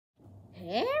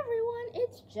Hey everyone,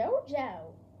 it's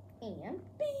JoJo and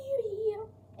BowBow,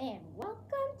 and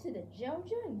welcome to the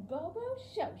JoJo and BowBow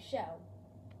Show.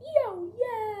 Yo!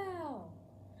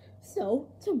 So,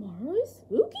 tomorrow is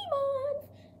Spooky Month,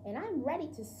 and I'm ready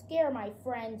to scare my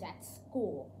friends at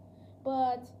school.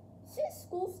 But since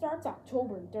school starts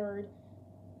October 3rd,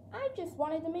 I just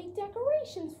wanted to make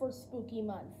decorations for Spooky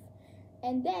Month.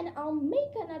 And then I'll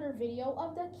make another video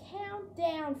of the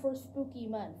countdown for Spooky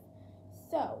Month.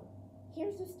 So,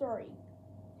 here's the story.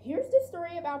 Here's the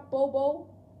story about BowBow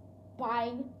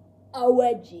buying a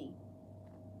wedgie.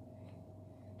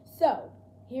 So,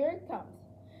 here it comes.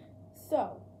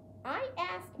 So, I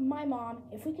asked my mom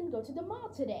if we can go to the mall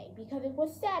today because it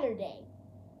was Saturday.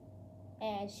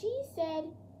 And she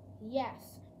said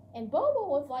yes. And BowBow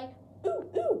was like,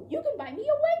 ooh, you can buy me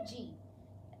a wedgie.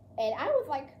 And I was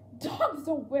like, dogs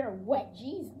don't wear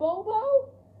wedgies, BowBow.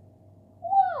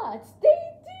 What? They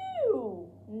do.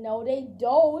 No, they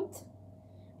don't.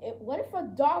 What if a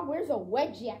dog wears a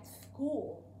wedgie at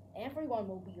school? Everyone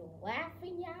will be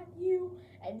laughing at you,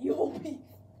 and you'll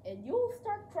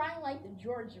start crying like the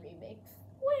George remix.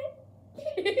 When?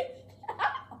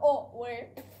 Oh, where?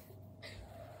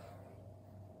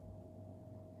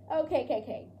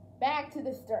 Okay. Back to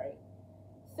the story.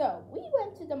 So we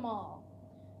went to the mall.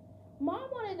 Mom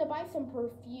wanted to buy some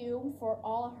perfume for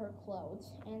all of her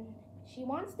clothes, and she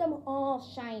wants them all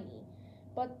shiny.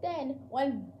 But then,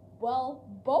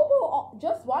 BowBow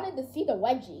just wanted to see the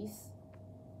wedgies.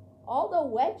 All the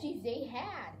wedgies they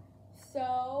had.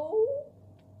 So,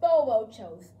 BowBow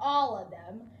chose all of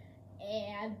them.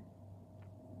 And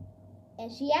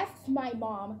she asks my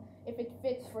mom if it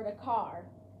fits for the car.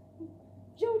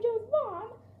 JoJo's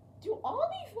mom, do all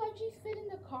these wedgies fit in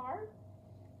the car?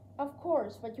 Of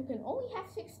course, but you can only have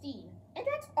 16. And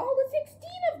that's all the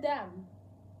 16 of them.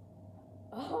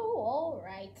 Oh, all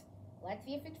right. Let's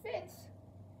see if it fits.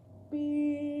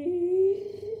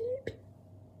 Beep.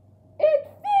 It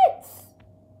fits!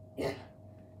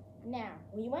 Now,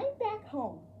 we went back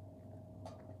home.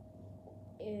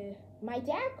 My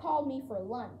dad called me for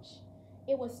lunch.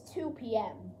 It was 2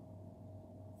 p.m.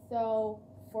 So,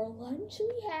 for lunch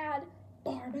we had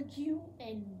barbecue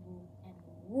and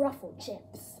ruffle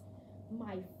chips.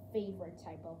 My favorite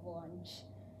type of lunch.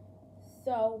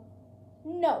 So,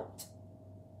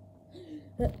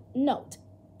 note,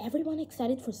 everyone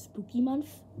excited for Spooky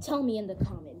Month? Tell me in the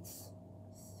comments.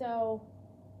 So,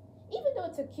 even though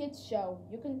it's a kids show,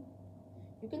 you can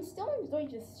still enjoy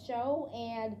this show,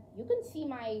 and you can see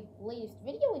my latest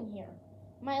video in here.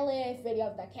 My latest video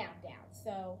of the countdown.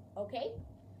 So, okay?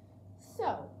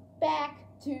 So, back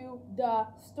to the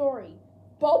story.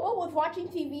 BowBow was watching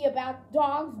TV about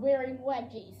dogs wearing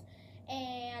wedgies,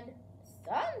 and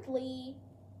suddenly,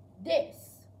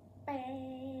 this.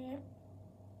 Bam,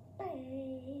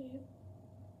 bam,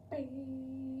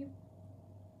 bam,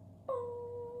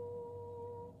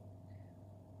 boom.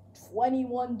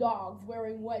 21 dogs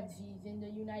wearing wedgies in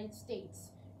the United States.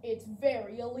 It's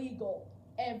very illegal.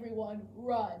 Everyone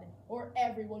run, or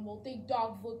everyone will think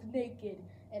dogs look naked,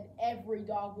 and every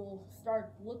dog will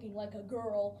start looking like a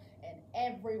girl, and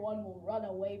everyone will run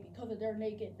away because of their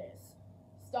nakedness.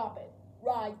 Stop it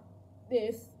right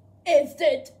this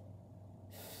instant.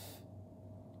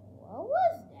 What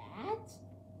was that?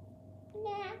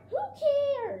 Nah, who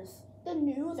cares? The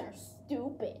news are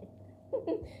stupid.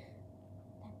 Going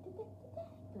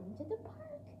to the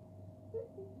park.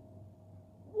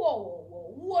 Whoa,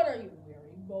 what are you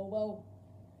wearing, BowBow?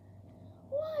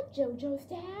 What, JoJo's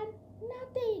dad?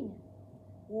 Nothing.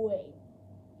 Wait,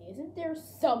 isn't there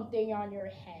something on your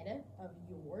head of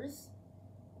yours?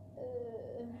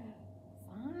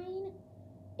 Fine.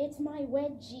 It's my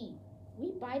wedgie.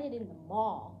 We buy it in the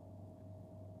mall.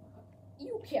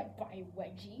 You can't buy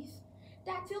wedgies.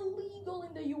 That's illegal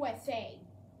in the USA.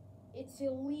 It's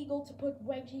illegal to put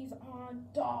wedgies on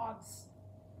dogs.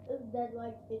 That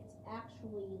it's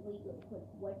actually illegal to put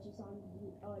wedgies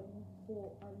on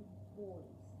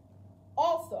boys.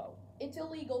 Also, it's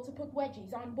illegal to put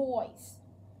wedgies on boys.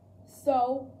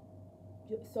 So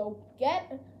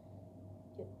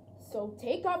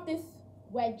take off this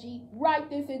wedgie right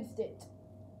this instant.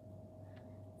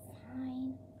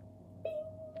 Fine.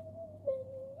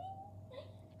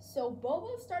 So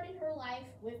BowBow started her life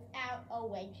without a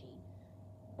wedgie.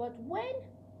 But when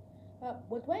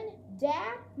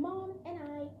Dad, Mom, and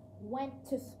I went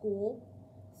to school,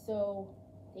 so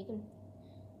they can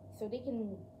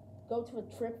go to a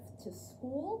trip to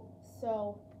school,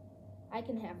 so I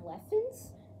can have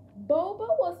lessons,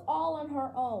 BowBow was all on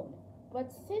her own.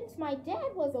 But since my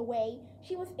dad was away,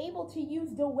 she was able to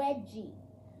use the wedgie.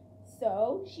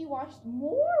 So she watched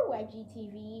more wedgie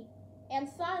TV, and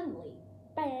suddenly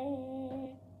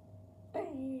Bang,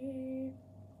 bang,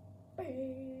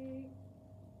 bang,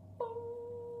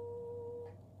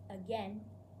 boom. Again.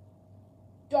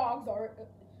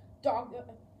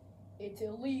 It's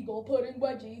illegal putting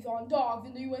wedgies on dogs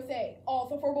in the USA,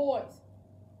 also for boys.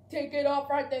 Take it up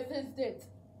right this instant.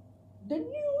 The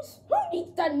news? Who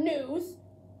needs the news?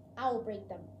 I'll break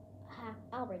them.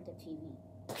 I'll break the TV.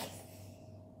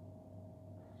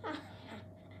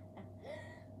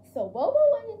 So Bobo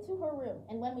went into her room,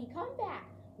 and when we come back,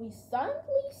 we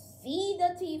suddenly see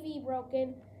the TV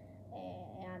broken,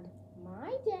 and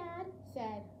my dad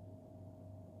said,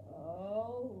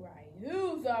 "All right,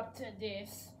 who's up to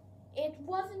this?" "It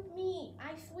wasn't me,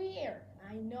 I swear."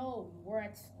 "I know, you were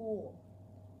at school."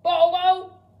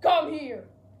 "Bobo, come here."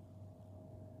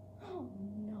 Oh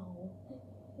no.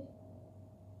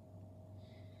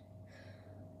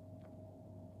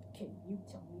 Can you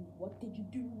tell me what did you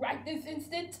do right this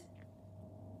instant?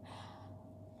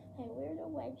 I weird a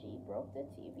wedgie, broke the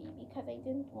TV because I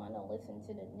didn't want to listen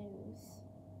to the news.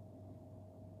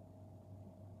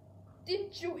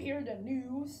 Didn't you hear the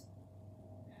news?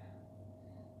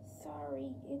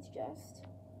 Sorry, it's just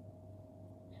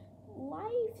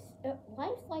life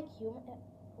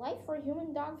for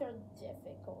human dogs are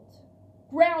difficult.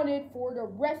 Grounded for the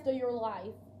rest of your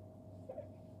life.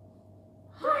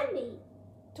 Honey!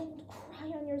 Don't cry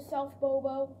on yourself,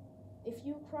 Bobo. If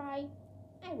you cry,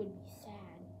 I would be sad.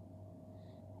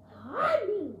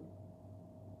 Honey!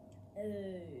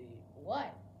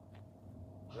 What?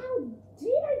 How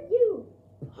dare you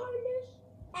punish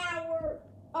our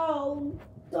own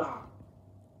dog?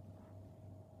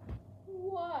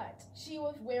 What? She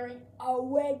was wearing a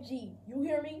wedgie. You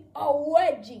hear me? A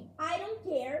wedgie. I don't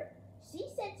care. She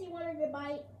said she wanted to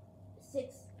buy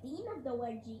 16 of the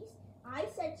wedgies. I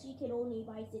said she could only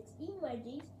buy 16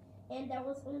 wedgies, and there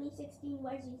was only 16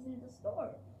 wedgies in the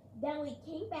store. Then we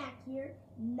came back here,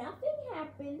 nothing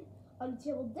happened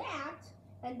until that,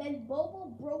 and then Bobo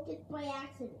broke it by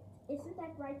accident. Isn't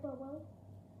that right, Bobo?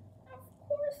 Of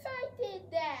course I did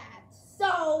that.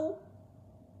 So?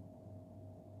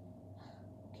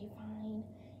 Okay, fine.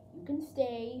 You can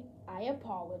stay. I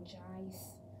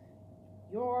apologize.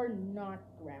 You're not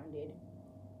grounded.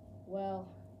 Well,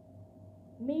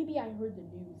 maybe I heard the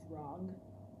news wrong.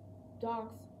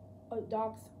 Dogs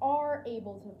are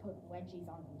able to put wedgies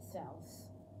on themselves.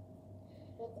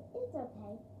 It's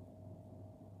okay.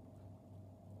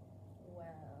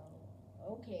 Well,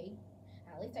 okay.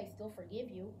 At least I still forgive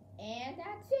you. And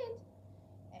that's it.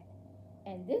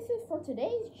 And this is for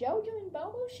today's JoJo and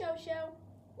BowBow show.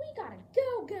 We gotta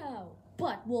go.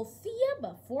 But we'll see ya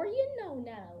before you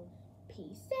know.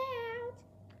 Peace out.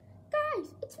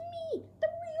 Guys, it's me, the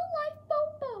real-life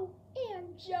BowBow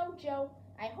and JoJo.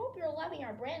 I hope you're loving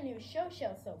our brand new show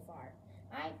so far.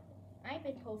 I've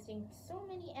been posting so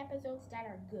many episodes that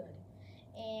are good.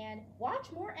 And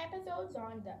watch more episodes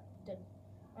on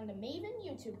the Maven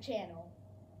YouTube channel.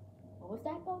 What was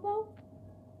that, Bobo?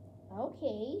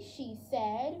 Okay, she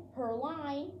said her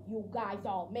line. You guys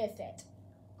all miss it.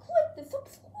 Click the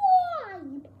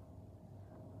subscribe.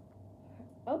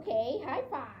 Okay, high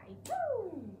five.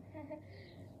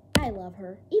 I love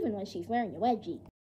her, even when she's wearing a wedgie.